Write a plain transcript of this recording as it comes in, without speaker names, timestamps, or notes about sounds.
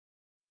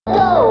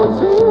Go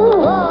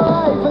to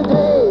high for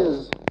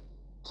days.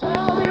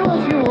 Tell me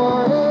what you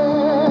want,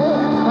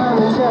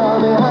 and tell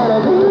me how to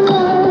be.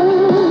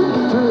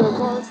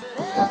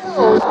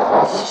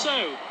 So,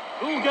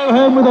 we'll go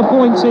home with the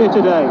points here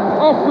today.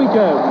 Off we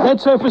go.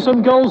 Let's hope for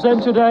some goals then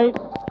today.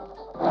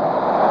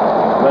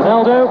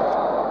 Ronaldo.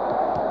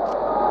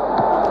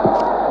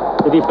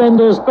 The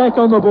defenders back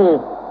on the ball.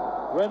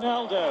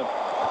 Ronaldo.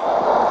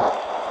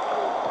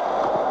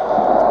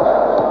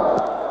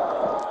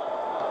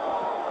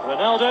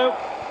 Ronaldo.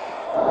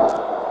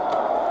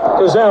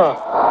 Kurzawa.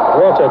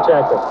 What a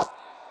tackle. As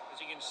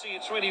you can see,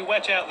 it's really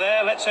wet out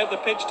there. Let's hope the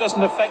pitch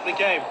doesn't affect the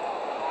game.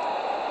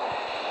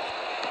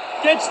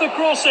 Gets the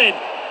cross in.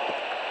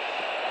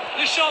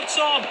 The shot's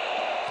on.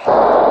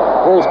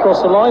 Ball's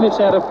crossed the line, it's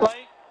out of play.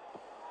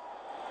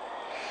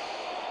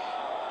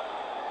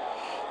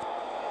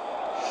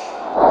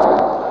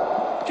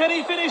 Can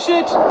he finish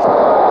it?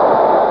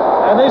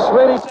 And this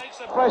really takes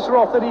the pressure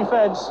off the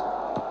defence.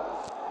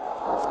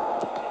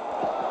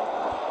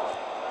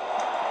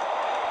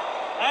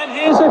 And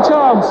here's a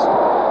chance.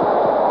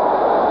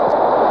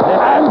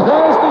 And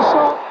there's the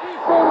shot.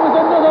 Buffon with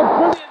another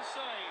brilliant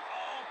save.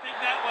 Oh, pick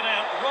that one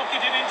out.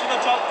 Rocketed into the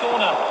top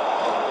corner.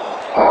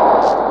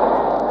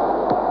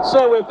 So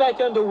we're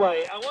back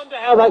underway. I wonder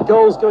how that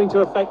goal's going to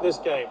affect this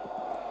game.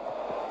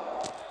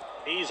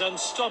 He's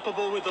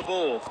unstoppable with the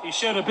ball. He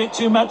showed a bit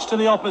too much to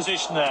the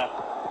opposition there.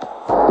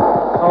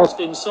 Passed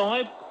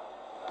inside.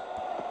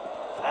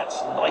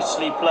 That's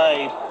nicely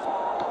played.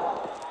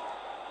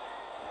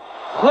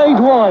 Played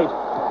wide.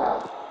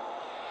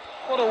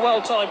 What a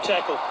well-timed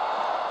tackle.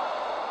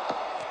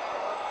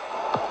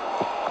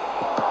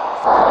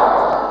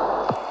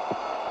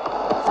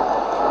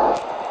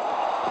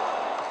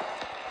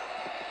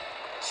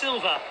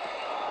 Silva.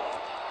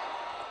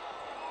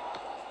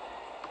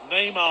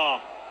 Neymar.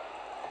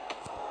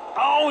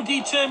 Oh,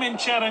 determined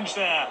challenge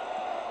there.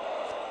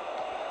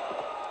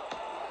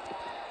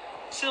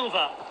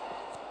 Silva.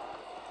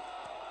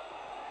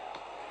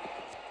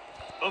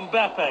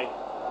 Mbappe.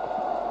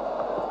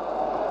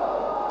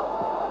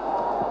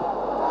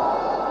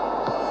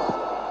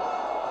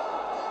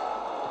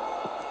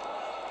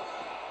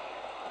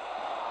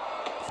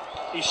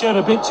 He showed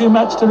a bit too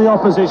much to the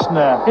opposition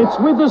there. It's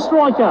with the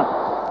striker.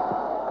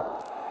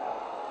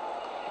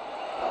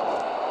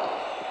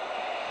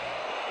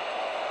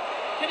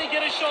 Can he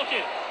get a shot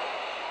in?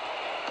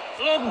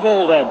 Long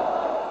ball then.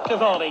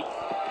 Cavani.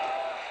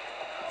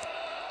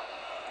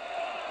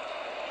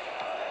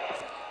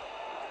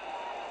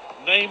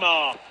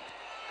 Neymar.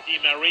 Di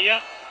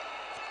Maria.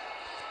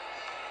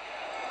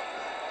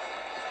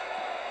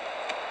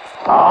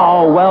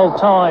 Oh, well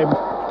timed.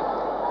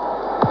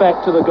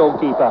 Back to the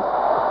goalkeeper.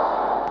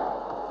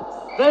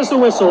 There's the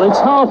whistle. It's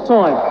half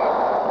time.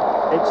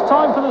 It's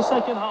time for the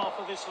second half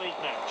of this league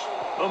match.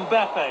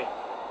 Mbappe.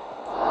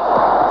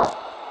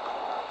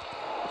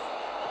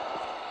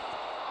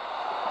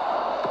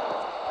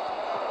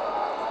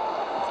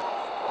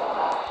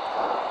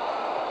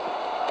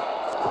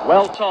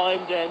 Well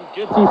timed and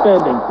good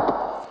defending.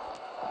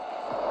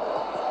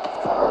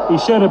 He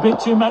showed a bit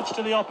too much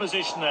to the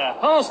opposition there.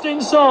 Passed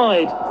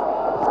inside.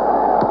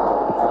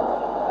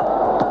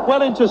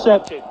 Well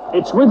intercepted.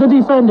 It's with the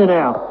defender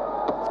now.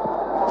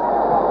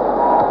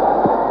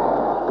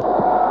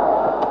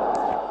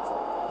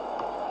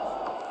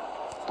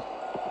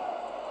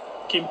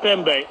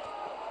 Kimpembe.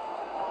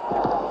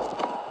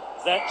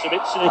 That's a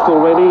bit cynical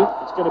really.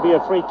 It's going to be a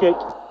free kick.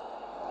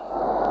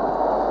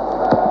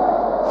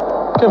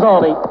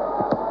 Cavani.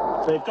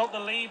 They've got the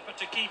lead, but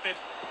to keep it,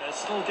 they're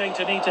still going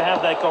to need to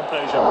have their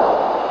composure.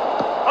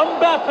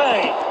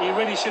 Mbappe! He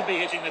really should be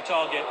hitting the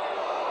target.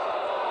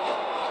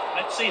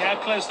 Let's see how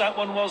close that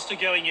one was to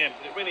going in.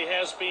 It really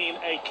has been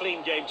a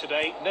clean game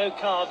today. No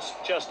cards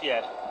just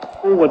yet.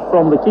 Forward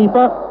from the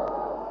keeper.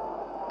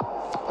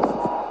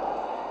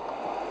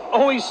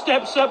 Oh, he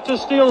steps up to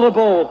steal the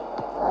ball.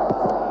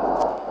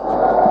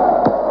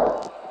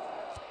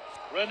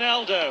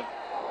 Ronaldo.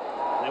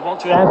 They want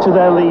to add to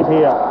their lead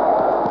here.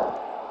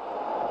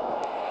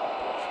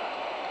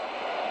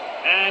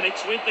 And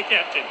it's with the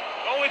captain.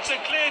 Oh, it's a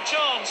clear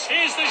chance.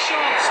 Here's the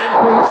shot.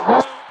 Simply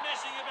no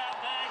messing about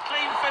there.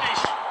 Clean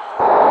finish.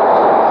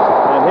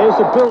 And here's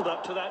the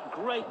build-up to that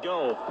great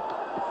goal.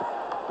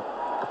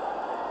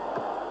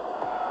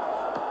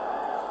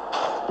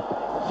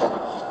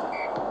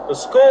 The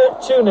score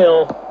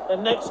 2-0. The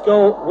next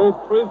goal will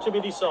prove to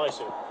be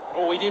decisive.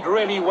 Oh, he did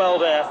really well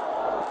there.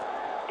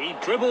 He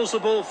dribbles the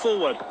ball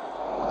forward.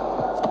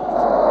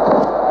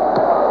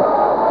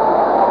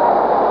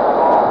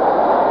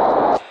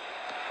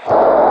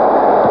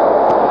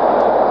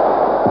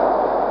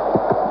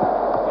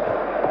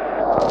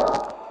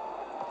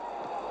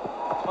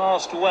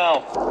 Passed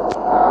well.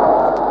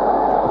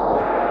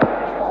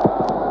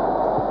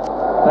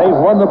 They've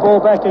won the ball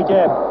back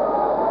again.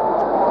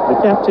 The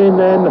captain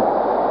then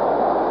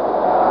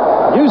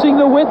using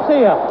the width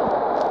here.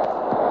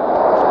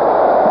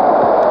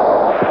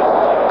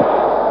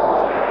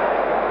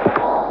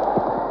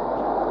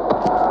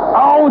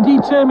 Oh,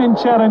 determined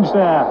challenge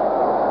there.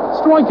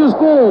 Striker's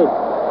ball.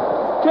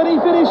 Can he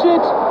finish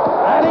it?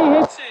 And he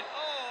hits it.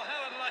 Oh,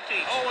 how unlucky.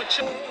 Oh, a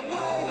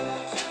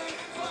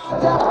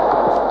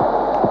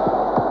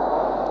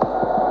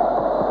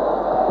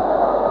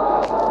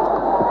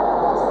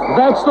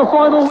That's the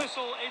final whistle.